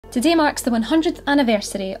Today marks the 100th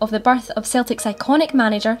anniversary of the birth of Celtic's iconic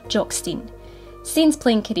manager, Jock Stein. Stein's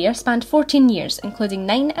playing career spanned 14 years, including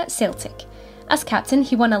 9 at Celtic. As captain,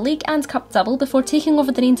 he won a league and cup double before taking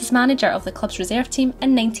over the reins as manager of the club's reserve team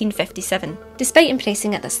in 1957. Despite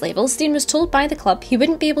impressing at this level, Stein was told by the club he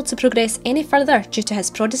wouldn't be able to progress any further due to his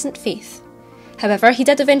Protestant faith. However, he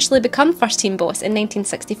did eventually become first-team boss in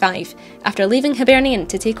 1965, after leaving Hibernian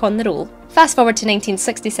to take on the role. Fast forward to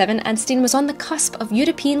 1967 and Stein was on the cusp of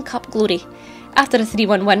European Cup glory. After a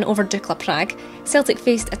 3-1 win over Dukla Prague, Celtic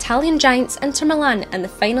faced Italian giants Inter Milan in the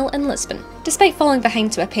final in Lisbon. Despite falling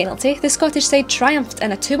behind to a penalty, the Scottish side triumphed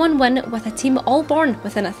in a 2-1 win with a team all born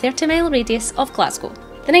within a 30-mile radius of Glasgow.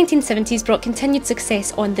 The 1970s brought continued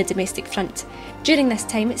success on the domestic front. During this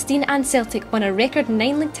time, Stein and Celtic won a record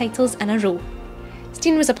 9 league titles in a row.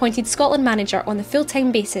 Stein was appointed Scotland manager on a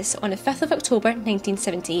full-time basis on the 5th of October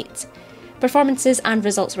 1978. Performances and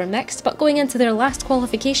results were mixed, but going into their last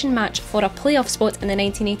qualification match for a playoff spot in the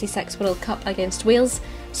 1986 World Cup against Wales,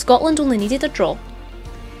 Scotland only needed a draw.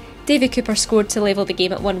 Davy Cooper scored to level the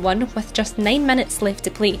game at 1-1 with just 9 minutes left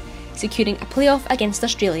to play, securing a playoff against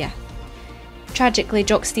Australia. Tragically,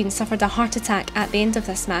 Jock Stein suffered a heart attack at the end of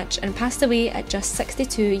this match and passed away at just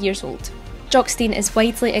 62 years old. Jock Stein is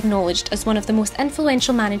widely acknowledged as one of the most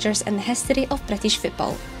influential managers in the history of British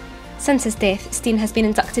football. Since his death, Stein has been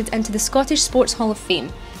inducted into the Scottish Sports Hall of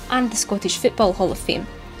Fame and the Scottish Football Hall of Fame.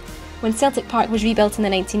 When Celtic Park was rebuilt in the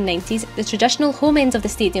 1990s, the traditional home end of the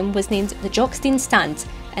stadium was named the Jock Stein Stand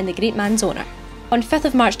in the great man's honour. On 5th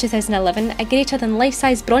of March 2011, a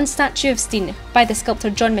greater-than-life-size bronze statue of Stein by the sculptor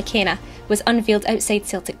John McKenna was unveiled outside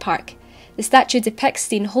Celtic Park. The statue depicts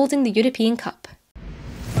Stein holding the European Cup.